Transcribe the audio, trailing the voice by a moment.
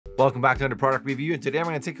Welcome back to another product review, and today I'm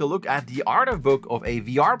going to take a look at the art of book of a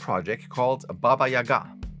VR project called Baba Yaga.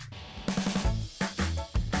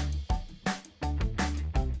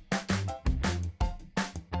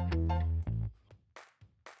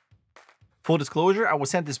 Full disclosure, I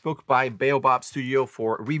was sent this book by Baobab Studio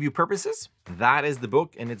for review purposes. That is the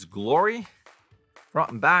book in its glory,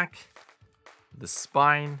 front and back, the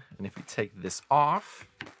spine, and if we take this off,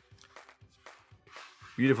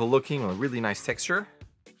 beautiful looking, a really nice texture,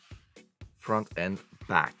 front and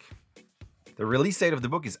back. The release date of the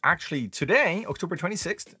book is actually today, October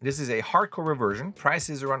 26th. This is a hardcover version. Price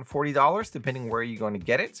is around $40, depending where you're going to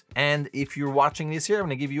get it. And if you're watching this here, I'm going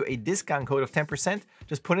to give you a discount code of 10%.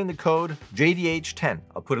 Just put in the code JDH10.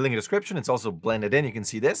 I'll put a link in the description. It's also blended in. You can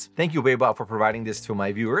see this. Thank you, Baobab, for providing this to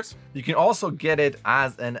my viewers. You can also get it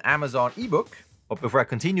as an Amazon ebook. But before I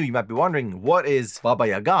continue, you might be wondering, what is Baba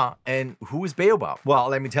Yaga and who is Baobab? Well,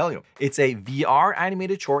 let me tell you. It's a VR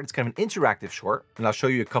animated short. It's kind of an interactive short. And I'll show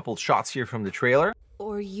you a couple shots here from the trailer.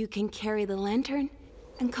 Or you can carry the lantern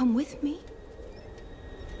and come with me.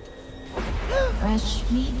 Fresh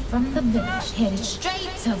meat from the village, headed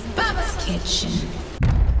straight to Baba's kitchen.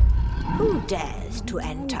 Who dares to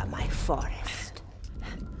enter my forest?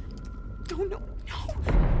 No.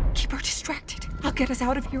 Keep her distracted. I'll get us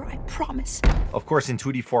out of here, I promise. Of course, in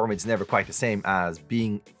 2D form, it's never quite the same as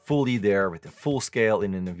being fully there with the full scale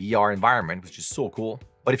in a VR environment, which is so cool.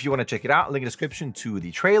 But if you want to check it out, link in the description to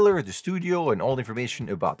the trailer, the studio, and all the information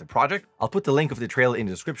about the project. I'll put the link of the trailer in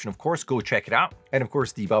the description, of course. Go check it out. And of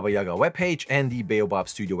course, the Baba Yaga webpage and the Baobab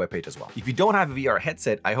Studio webpage as well. If you don't have a VR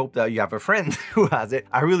headset, I hope that you have a friend who has it.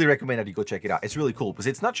 I really recommend that you go check it out. It's really cool because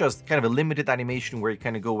it's not just kind of a limited animation where you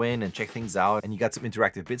kind of go in and check things out and you got some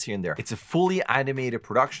interactive bits here and there. It's a fully animated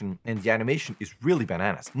production and the animation is really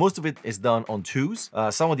bananas. Most of it is done on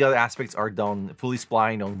 2s. Some of the other aspects are done fully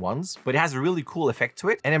splined on 1s, but it has a really cool effect to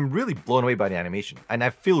it. And I'm really blown away by the animation. And I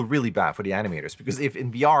feel really bad for the animators because if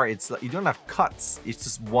in VR, it's like you don't have cuts. It's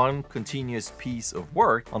just one continuous piece of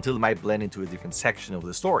work until it might blend into a different section of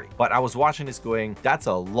the story. But I was watching this going, that's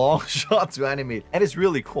a long shot to animate. And it's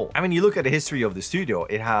really cool. I mean, you look at the history of the studio,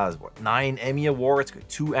 it has what, 9 Emmy Awards,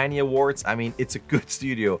 2 Annie Awards. I mean, it's a good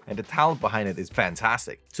studio and the talent behind it is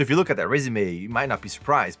fantastic. So if you look at that resume, you might not be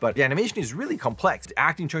surprised, but the animation is really complex. The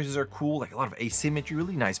acting choices are cool, like a lot of asymmetry,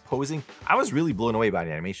 really nice posing. I was really blown away by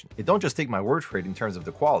the animation. It don't just take my word for it in terms of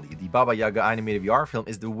the quality. The Baba Yaga animated VR film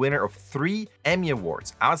is the winner of 3 Emmy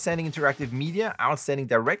Awards: Outstanding Interactive Media, Outstanding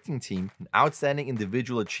Directing Team, and Outstanding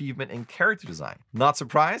Individual Achievement in Character Design. Not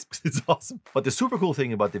surprised, because it's awesome. But the super cool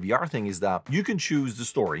thing about the VR thing is that you can choose the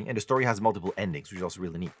story, and the story has multiple endings, which is also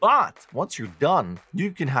really neat. But once you're done, you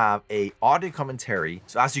can have a audio commentary.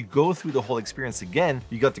 So as you go through the whole experience again,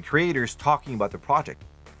 you got the creators talking about the project.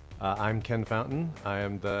 I'm Ken Fountain. I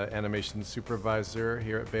am the animation supervisor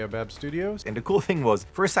here at Baobab Studios. And the cool thing was,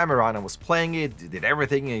 first time around, I was playing it, did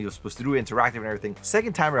everything, and you're supposed to do interactive and everything.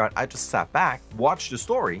 Second time around, I just sat back, watched the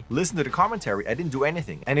story, listened to the commentary. I didn't do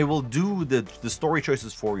anything. And it will do the story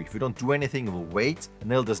choices for you. If you don't do anything, it will wait,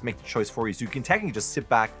 and it'll just make the choice for you. So you can technically just sit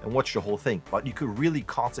back and watch the whole thing. But you could really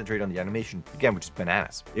concentrate on the animation, again, which is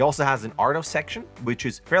bananas. It also has an art of section, which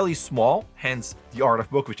is fairly small, hence the art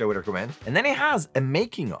of book, which I would recommend. And then it has a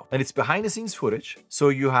making of. And it's behind the scenes footage. So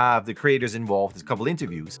you have the creators involved, there's a couple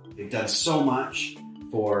interviews. They've done so much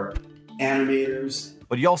for animators.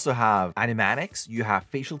 But you also have animatics, you have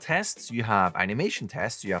facial tests, you have animation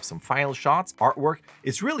tests, you have some final shots, artwork.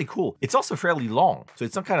 It's really cool. It's also fairly long, so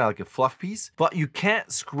it's not kind of like a fluff piece, but you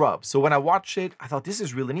can't scrub. So when I watched it, I thought this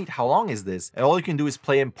is really neat. How long is this? And all you can do is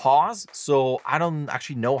play and pause. So I don't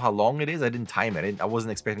actually know how long it is. I didn't time it. I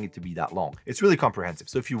wasn't expecting it to be that long. It's really comprehensive.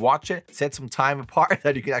 So if you watch it, set some time apart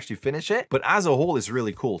that you can actually finish it. But as a whole, it's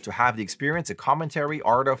really cool to have the experience, a commentary,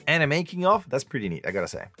 art of, and a making of. That's pretty neat, I gotta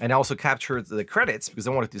say. And I also captured the credits because I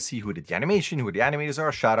wanted to see who did the animation, who the animators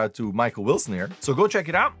are. Shout out to Michael Wilson here. So go check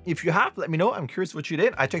it out. If you have, let me know. I'm curious what you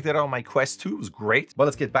did. I checked that out on my Quest 2. It was great. But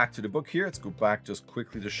let's get back to the book here. Let's go back just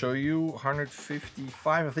quickly to show you.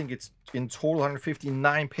 155, I think it's in total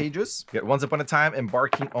 159 pages. You got Once Upon a Time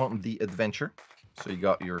Embarking on the Adventure. So you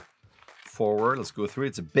got your forward. Let's go through it.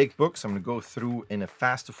 It's a big book, so I'm going to go through in a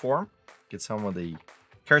faster form. Get some of the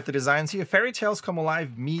character designs here. Fairy tales come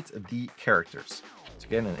alive. Meet the characters. So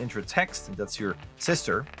again, an intro text. That's your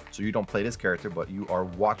sister. So you don't play this character, but you are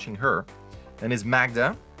watching her. Then is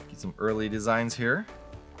Magda. Get some early designs here.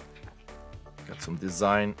 Got some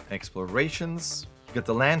design explorations. You got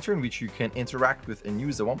the lantern, which you can interact with and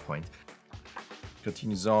use at one point.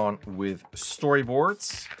 Continues on with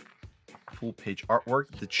storyboards. Full page artwork.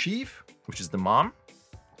 The chief, which is the mom.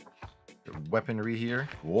 The weaponry here.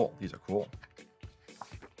 Cool. These are cool.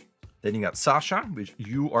 Then you got Sasha, which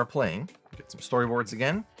you are playing. Get some storyboards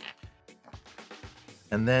again.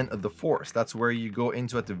 And then the forest. That's where you go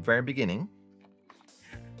into at the very beginning.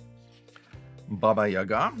 Baba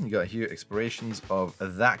Yaga. You got here explorations of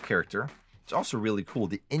that character. It's also really cool.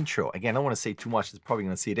 The intro, again, I don't want to say too much. It's probably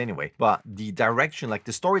going to see it anyway. But the direction, like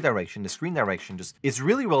the story direction, the screen direction, just it's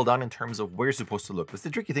really well done in terms of where you're supposed to look. Because the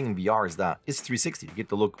tricky thing in VR is that it's 360. You get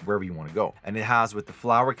to look wherever you want to go. And it has, with the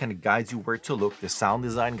flower, kind of guides you where to look. The sound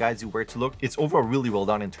design guides you where to look. It's overall really well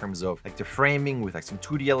done in terms of like the framing with like some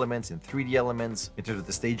 2D elements and 3D elements. In terms of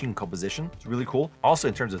the staging and composition, it's really cool. Also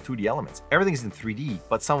in terms of 2D elements, everything's in 3D,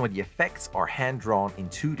 but some of the effects are hand drawn in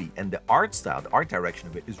 2D. And the art style, the art direction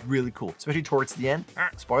of it is really cool, especially towards the end.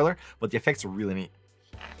 Spoiler, but the effects are really neat.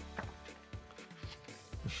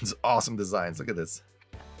 It's awesome designs. Look at this.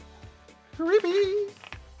 Creepy.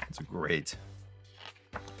 It's great.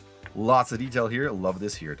 Lots of detail here. Love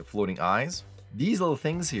this here. The floating eyes. These little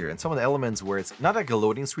things here and some of the elements where it's not like a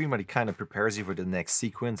loading screen, but it kind of prepares you for the next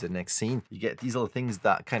sequence, the next scene. You get these little things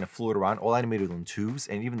that kind of float around, all animated on tubes,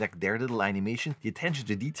 and even like their little animation. The attention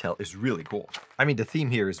to detail is really cool. I mean, the theme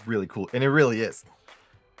here is really cool, and it really is.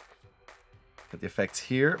 Got the effects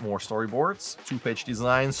here, more storyboards, 2-page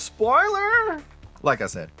design, spoiler! Like I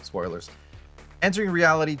said, spoilers. Entering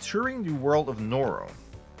reality, touring the world of Noro.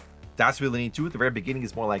 That's really neat too. At the very beginning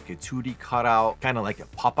is more like a 2D cutout, kind of like a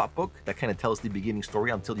pop-up book that kind of tells the beginning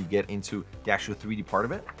story until you get into the actual 3D part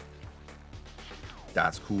of it.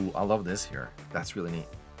 That's cool. I love this here. That's really neat.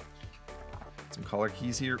 Some color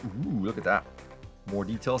keys here. Ooh, look at that. More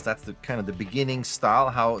details. That's the kind of the beginning style,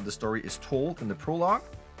 how the story is told in the prologue.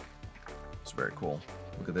 It's very cool.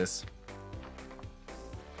 Look at this.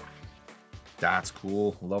 That's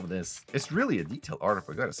cool. Love this. It's really a detailed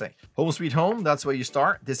article, I gotta say. Home Sweet Home, that's where you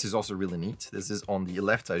start. This is also really neat. This is on the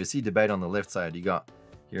left side. You see the bed on the left side. You got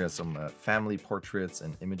here some family portraits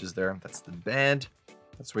and images there. That's the bed.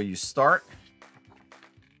 That's where you start.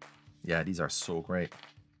 Yeah, these are so great.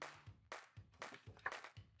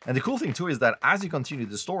 And the cool thing too is that as you continue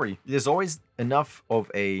the story, there's always enough of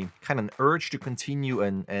a kind of an urge to continue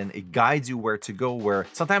and it guides you where to go, where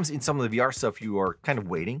sometimes in some of the VR stuff you are kind of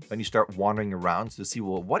waiting and you start wandering around to see,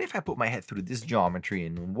 well, what if I put my head through this geometry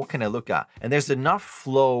and what can I look at? And there's enough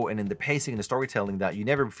flow and in the pacing and the storytelling that you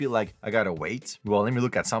never feel like I gotta wait. Well, let me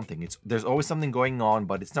look at something. There's always something going on,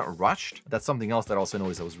 but it's not rushed. That's something else that I also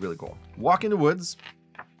noticed that was really cool. Walk in the woods.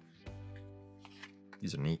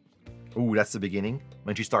 These are neat. Ooh, that's the beginning.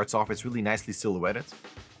 When she starts off, it's really nicely silhouetted.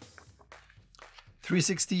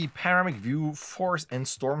 360 panoramic view, forest and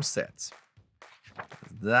storm sets.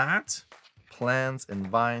 That. Plants and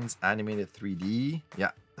vines, animated 3D.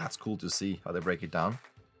 Yeah, that's cool to see how they break it down.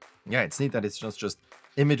 Yeah, it's neat that it's just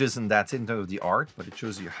images and that's it in terms of the art, but it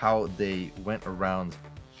shows you how they went around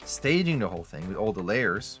staging the whole thing with all the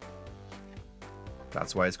layers.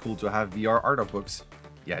 That's why it's cool to have VR art books.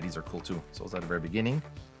 Yeah, these are cool too. So it's at the very beginning.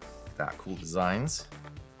 That cool designs.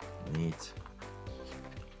 Neat.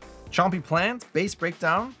 Chompy plant, base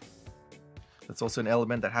breakdown. That's also an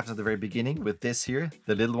element that happens at the very beginning with this here.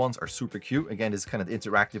 The little ones are super cute. Again, this kind of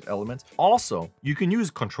interactive element. Also, you can use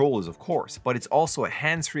controllers, of course, but it's also a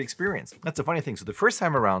hands-free experience. That's the funny thing. So the first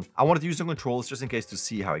time around, I wanted to use some controls just in case to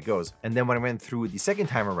see how it goes. And then when I went through the second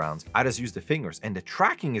time around, I just used the fingers. And the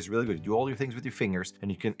tracking is really good. You do all your things with your fingers and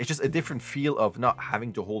it's just a different feel of not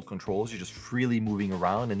having to hold controls. You're just freely moving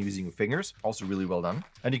around and using your fingers. Also really well done.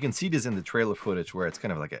 And you can see this in the trailer footage where it's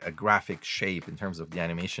kind of like a graphic shape in terms of the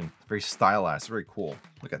animation. Very stylized. Very cool.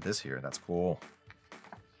 Look at this here. That's cool.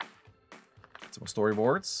 Some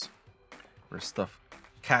storyboards where stuff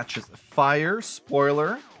catches fire.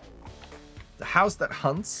 Spoiler. The house that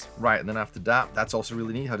hunts. Right, and then after that, that's also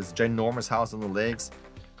really neat how this ginormous house on the legs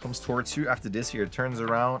comes towards you. After this here, it turns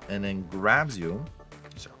around and then grabs you.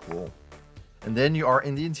 These are cool. And then you are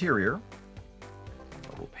in the interior.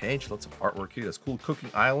 Double page. Lots of artwork here. That's cool.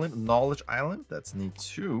 Cooking Island. Knowledge Island. That's neat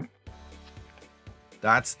too.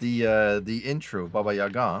 That's the intro, Baba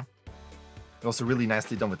Yaga. Also really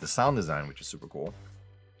nicely done with the sound design, which is super cool.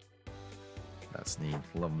 That's neat.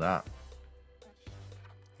 Love that.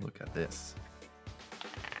 Look at this.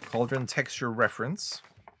 Cauldron texture reference.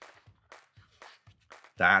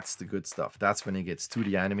 That's the good stuff. That's when it gets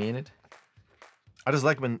 2D animated. I just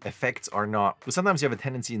like when effects are not, but sometimes you have a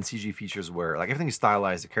tendency in CG features where like everything is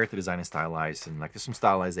stylized, the character design is stylized, and like there's some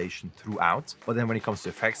stylization throughout. But then when it comes to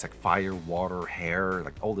effects like fire, water, hair,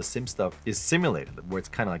 like all the sim stuff is simulated, where it's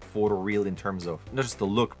kind of like photoreal in terms of not just the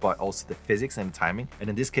look, but also the physics and the timing.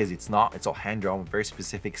 And in this case, it's not. It's all hand-drawn with very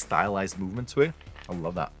specific stylized movement to it. I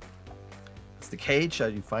love that. It's the cage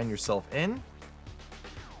that you find yourself in.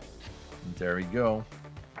 And there we go.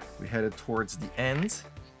 We headed towards the end.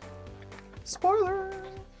 Spoiler!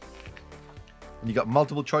 And you got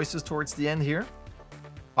multiple choices towards the end here.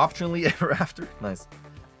 Optionally ever after. Nice.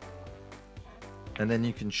 And then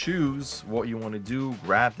you can choose what you want to do.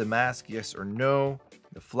 Grab the mask, yes or no.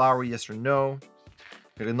 The flower, yes or no.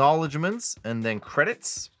 Acknowledgements and then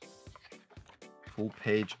credits. Full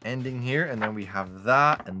page ending here. And then we have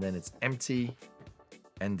that. And then it's empty.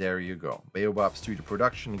 And there you go. Baobab Studio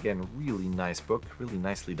Production. Again, really nice book. Really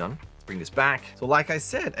nicely done. Let's bring this back. So like I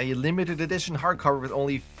said, a limited edition hardcover with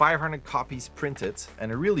only 500 copies printed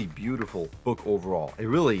and a really beautiful book overall.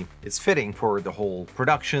 It's fitting for the whole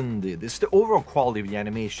production, the overall quality of the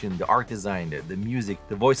animation, the art design, the music,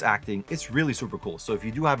 the voice acting. It's really super cool. So if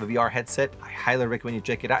you do have a VR headset, I highly recommend you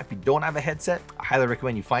check it out. If you don't have a headset, I highly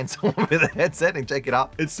recommend you find someone with a headset and check it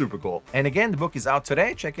out. It's super cool. And again, the book is out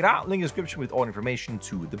today. Check it out. Link in the description with all information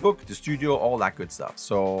to the book, the studio, all that good stuff.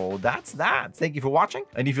 So that's that. Thank you for watching.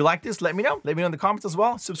 And if you like this, let me know. Let me know in the comments as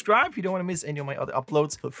well. Subscribe if you don't want to miss any of my other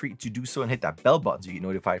uploads. Feel free to do so and hit that bell button so you get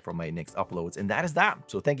notified from my next uploads. And that is that.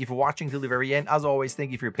 So thank you for watching till the very end. As always,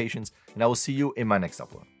 thank you for your patience, and I will see you in my next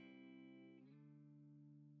upload.